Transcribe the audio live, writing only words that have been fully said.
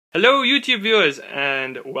Hello YouTube viewers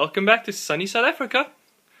and welcome back to sunny South Africa.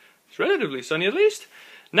 It's relatively sunny at least.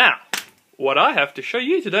 Now, what I have to show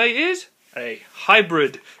you today is a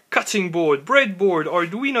hybrid cutting board, breadboard,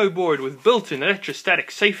 Arduino board with built-in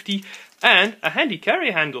electrostatic safety and a handy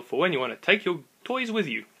carry handle for when you want to take your toys with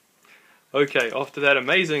you. Okay, after that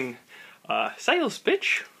amazing sales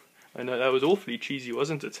pitch, I know that was awfully cheesy,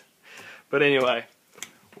 wasn't it? But anyway,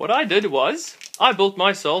 what I did was I built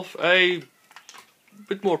myself a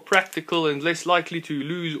bit more practical and less likely to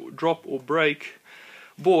lose, drop or break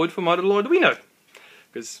board for my little Arduino,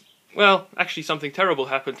 because, well, actually something terrible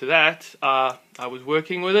happened to that. I was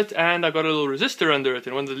working with it and I got a little resistor under it,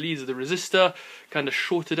 and one of the leads of the resistor kind of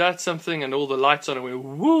shorted out something and all the lights on it went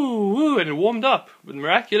woo woo and it warmed up, but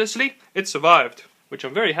miraculously it survived, which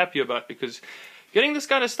I'm very happy about, because getting this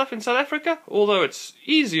kind of stuff in South Africa, although it's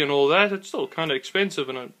easy and all that, it's still kind of expensive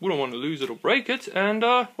and I wouldn't want to lose it or break it, and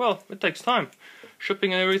well, it takes time.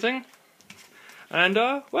 Shipping and everything, and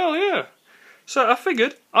well, yeah, so I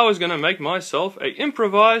figured I was gonna make myself a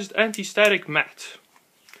improvised anti-static mat.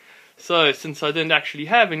 So since I didn't actually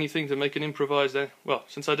have anything to make an improvised, well,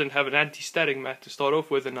 since I didn't have an anti-static mat to start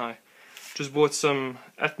off with, and I just bought some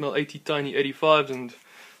Atmel 80 Tiny 85s and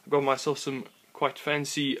got myself some quite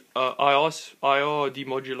fancy IR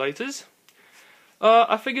demodulators,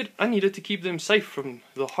 I figured I needed to keep them safe from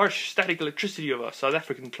the harsh static electricity of our South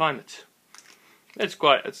African climate.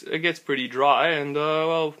 It gets pretty dry, and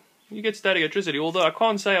well, you get static electricity, although I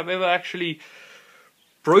can't say I've ever actually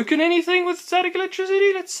broken anything with static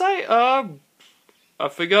electricity, let's say. I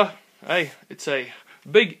figure, hey, it's a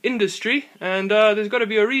big industry, and there's got to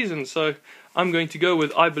be a reason, so I'm going to go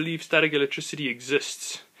with I believe static electricity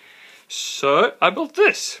exists. So, I built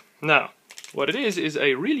this. Now, what it is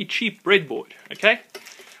a really cheap breadboard, okay?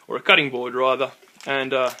 Or a cutting board, rather,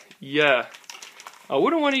 and yeah. I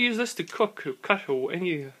wouldn't want to use this to cook or cut or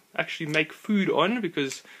actually make food on,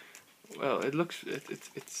 because, well,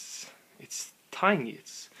 it's tiny.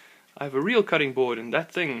 I have a real cutting board, and that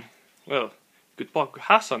thing, well, you could park a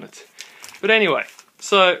house on it. But anyway,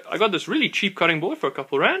 so I got this really cheap cutting board for a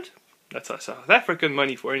couple rand. That's our South African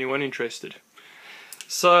money for anyone interested.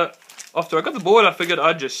 So after I got the board, I figured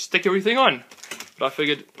I'd just stick everything on. But I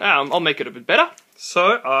figured, I'll make it a bit better.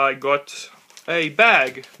 So I got a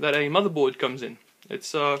bag that a motherboard comes in.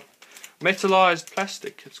 It's metallized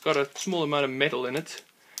plastic. It's got a small amount of metal in it,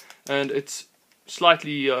 and it's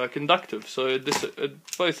slightly conductive, so it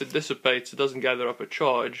dissipates, it doesn't gather up a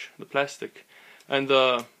charge, the plastic, and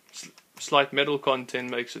the slight metal content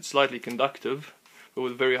makes it slightly conductive, but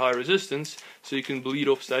with very high resistance, so you can bleed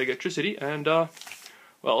off static electricity. And well,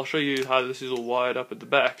 I'll show you how this is all wired up at the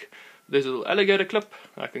back. There's a little alligator clip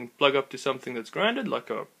I can plug up to something that's grounded, like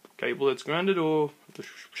a cable that's grounded, or the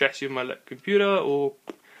chassis of my computer, or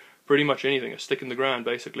pretty much anything, a stick in the ground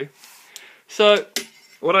basically. So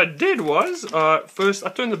what I did was, first I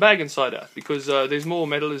turned the bag inside out, because there's more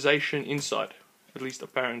metallization inside, at least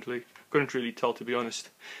apparently. Couldn't really tell, to be honest.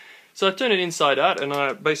 So I turned it inside out and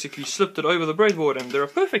I basically slipped it over the breadboard, and they're a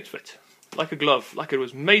perfect fit, like a glove, like it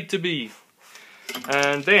was made to be.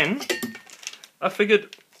 And then I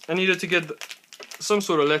figured I needed to get some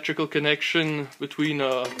sort of electrical connection between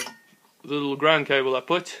the little ground cable I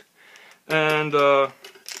put and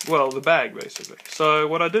well, the bag basically. So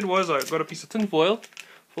what I did was I got a piece of tin foil,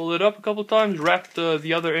 folded it up a couple times, wrapped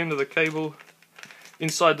the other end of the cable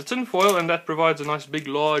inside the tin foil, and that provides a nice big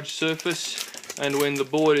large surface. And when the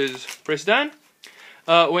board is pressed down,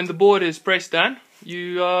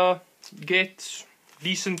 you get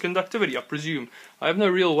decent conductivity, I presume. I have no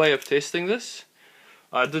real way of testing this.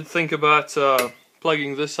 I did think about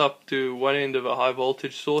plugging this up to one end of a high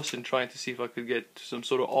voltage source and trying to see if I could get some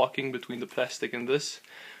sort of arcing between the plastic and this,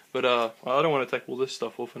 but well, I don't want to take all this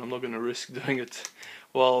stuff off, and I'm not going to risk doing it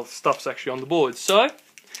while stuff's actually on the board. So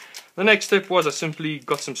the next step was I simply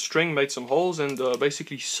got some string, made some holes, and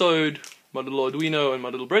basically sewed my little Arduino and my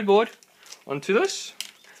little breadboard onto this,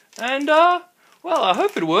 and well, I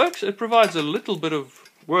hope it works. It provides a little bit of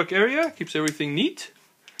work area, keeps everything neat,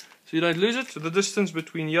 so you don't lose it. So the distance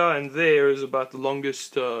between here and there is about the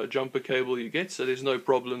longest jumper cable you get, so there's no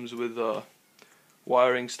problems with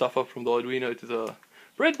wiring stuff up from the Arduino to the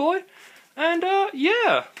breadboard. And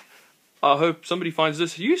yeah, I hope somebody finds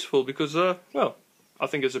this useful, because well, I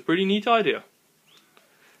think it's a pretty neat idea.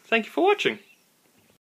 Thank you for watching.